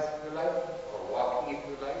exercise if you like, or walking if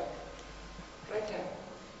you like. Right time.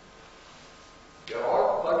 You are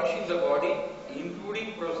all punishing the body,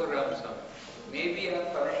 including Professor Ramaswamy. Maybe I am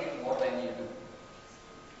punishing more than you do.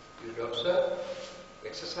 You should observe,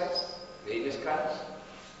 exercise, various kinds,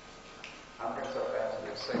 hundreds of kinds of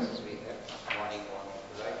exercises we have, morning walk if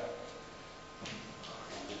you like,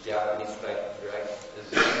 and the Japanese life if you like, the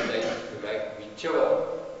Zen life if you like, whichever.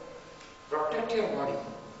 Protect your body.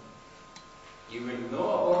 You will know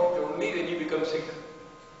about it only when you become sick.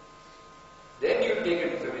 Then you will take a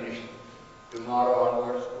determination. Tomorrow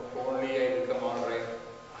onwards, if only I become alright,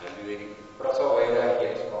 I will be very Prasava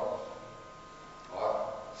Vairagya is called. Or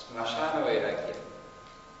Smashana Vairagya.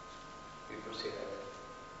 People say that.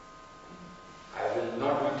 I will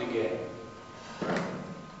not do it again.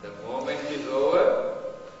 The moment is over.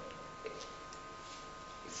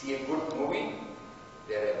 You see a good movie,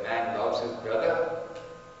 there a man loves his brother.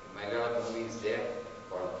 My Malayalam movie is there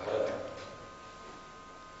called Bharata.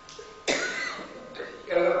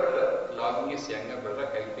 Elder brother loving his younger brother,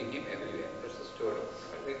 helping him everywhere. That's the story.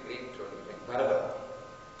 A very great story, like Bharata.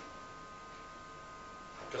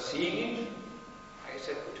 After seeing it, I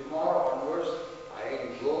said, tomorrow onwards, I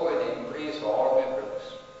will go and embrace all my brothers.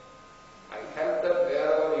 I help them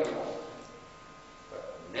wherever you want.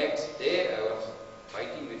 But next day, I was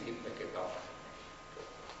fighting with him like a dog.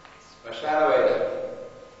 Smashana Vairagya.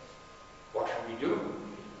 What should we do?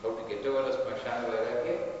 How to get over the Smashana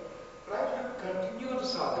Vairagya? Try to continue the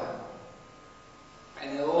sadhana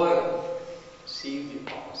and avoid seeing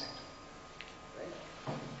the opposite. Right?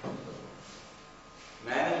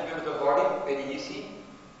 Management of the body, very easy.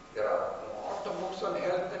 There are lots of books on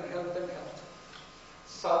health and health and health.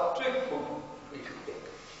 Subject food we should take.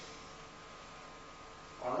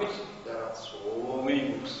 On which there are so many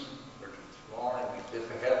books. But it's more and there's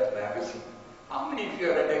a health magazine. How many of you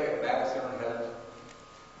have read a magazine on health?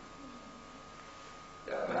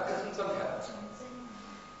 There are magazines on health.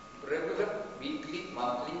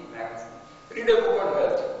 Read a book on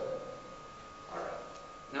health. Alright.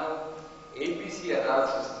 Now, ABC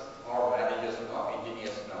analysis, or managers know,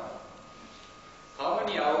 engineers know. How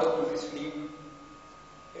many hours do we sleep?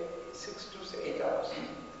 6 to 8 hours.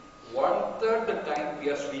 1/3 the time we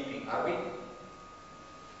are sleeping, are we?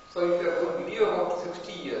 So if you are going to live about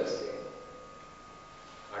 60 years, say,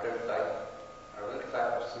 adult life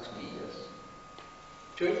of 60 years,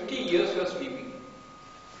 20 years you are sleeping.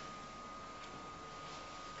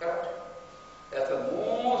 Correct? That's the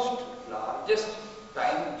most largest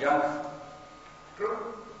time jump. True?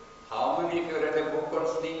 How many of you read a book on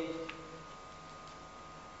sleep?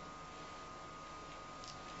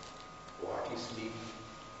 What is sleep?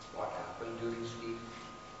 What happens during sleep?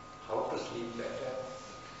 How to sleep better?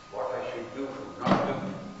 What I should do, should not do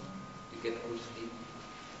to get good sleep?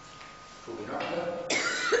 Should we not learn?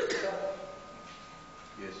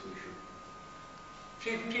 Yes, we should.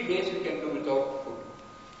 50 days we can do without food.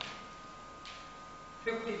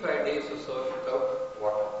 55 days or so without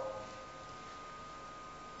water.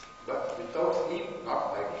 But without sleep, not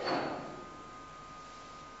 5 days.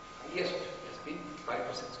 Highest has been 5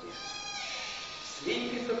 to 6 days.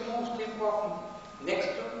 Sleep is the most important. Next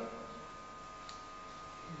to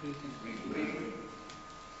breathing.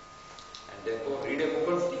 And therefore read a book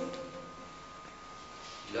on sleep.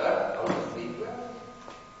 Learn how to sleep well.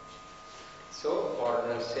 So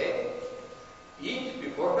foreigners say, eat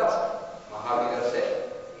before dusk. Mahavira said,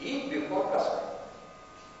 eat before dusk.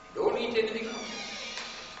 Don't eat anything else.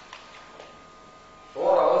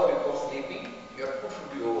 4 hours before sleeping, your food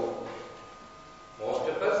should be over. Most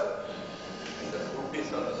of us, when the food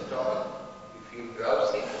is on the stomach, we feel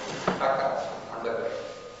drowsy, stuck up on the bed.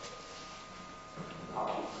 Now,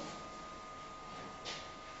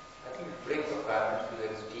 I think we pray for parents to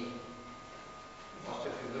their tea. Most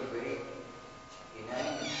of you look very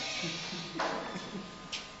inanimate.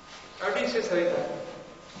 How do you say Sarita?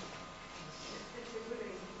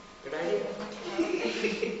 Good idea?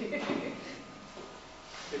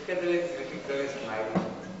 Look at the little girl is smiling.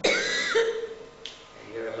 And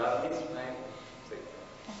you have a lovely smile.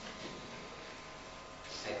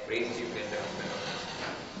 I praise you,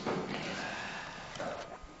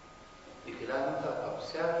 Nikhilānanda,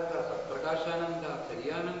 Apsyānanda, Saprakāśānanda,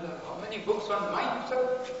 Saryananda. How many books on mind, sir?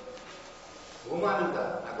 Bhumananda.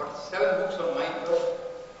 I've got 7 books on mind, sir.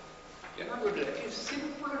 You're not going to get a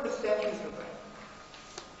simple understanding is required.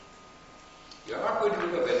 You're not going to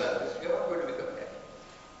become well-artist, you're not going to become that.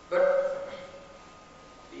 But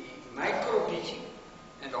the micro teaching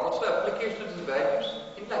and also application of these values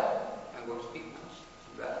in life, I'm going to speak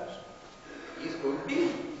now, values, is going to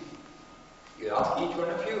be, you ask each one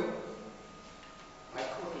of you,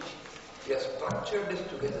 micro teaching. We have structured this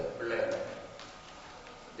together, learn.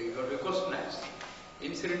 They are going to be questionized.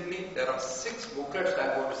 Incidentally, there are 6 booklets I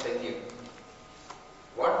am going to send you.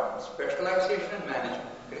 One, specialization and management.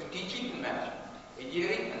 There is teaching and management,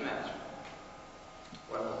 engineering and management.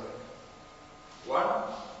 One booklet. One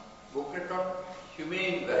booklet on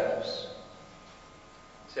humane values.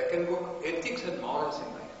 Second book, ethics and morals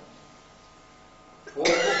in life. Fourth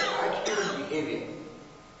book, attitude and behavior.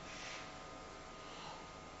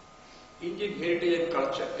 Indian heritage and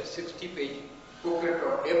culture, a 60-page booklet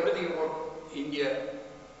on everything about India,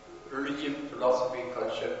 religion, philosophy,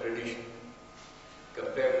 culture, tradition,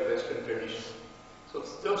 compared to Western tradition. So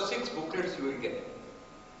those 6 booklets you will get.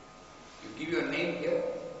 You give your name here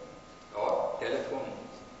or telephone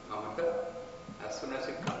Mamata. As soon as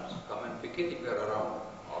it comes, come and pick it if you are around,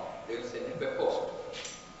 or they will send it by post.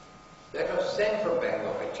 That was sent from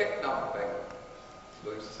Bangalore. I checked now from Bangalore.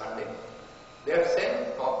 So it's Sunday. They have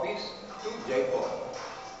sent copies to Jaipur.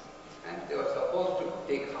 And they were supposed to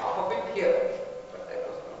take half of it here, but that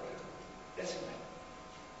was not true. Doesn't matter.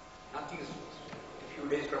 Nothing is supposed. A few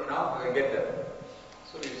days from now, we will get them.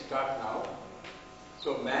 So we start now.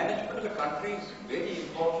 So management of the country is very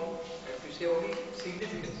important, as we say, only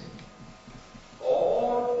significance.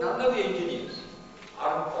 None of the engineers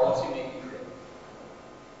are in policy making field.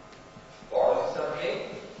 Policies are made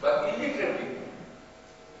by illiterate people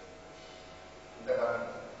in the country.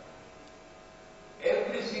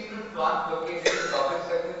 Every single plant location in the public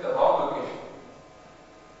sector is the wrong location.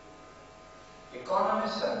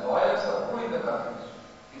 Economists and lawyers are ruling the country's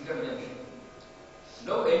intelligence.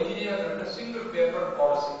 No engineer has written a single paper on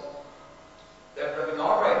policy. That would have been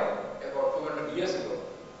alright about 200 years ago.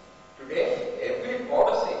 Today, every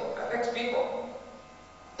policy affects people.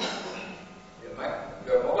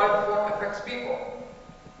 Your mobile phone affects people.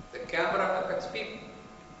 The camera affects people.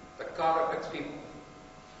 The car affects people.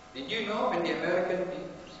 Did you know when the Americans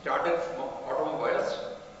started automobiles,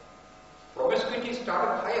 promiscuity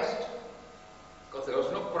started highest because there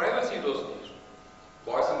was no privacy in those days.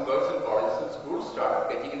 boys and girls in colleges and schools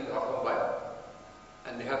started getting into the automobile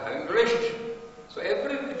and they are having relationship. So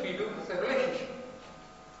everything that we do is a relationship.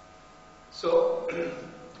 So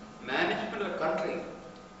management of the country,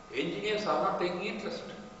 engineers are not taking interest.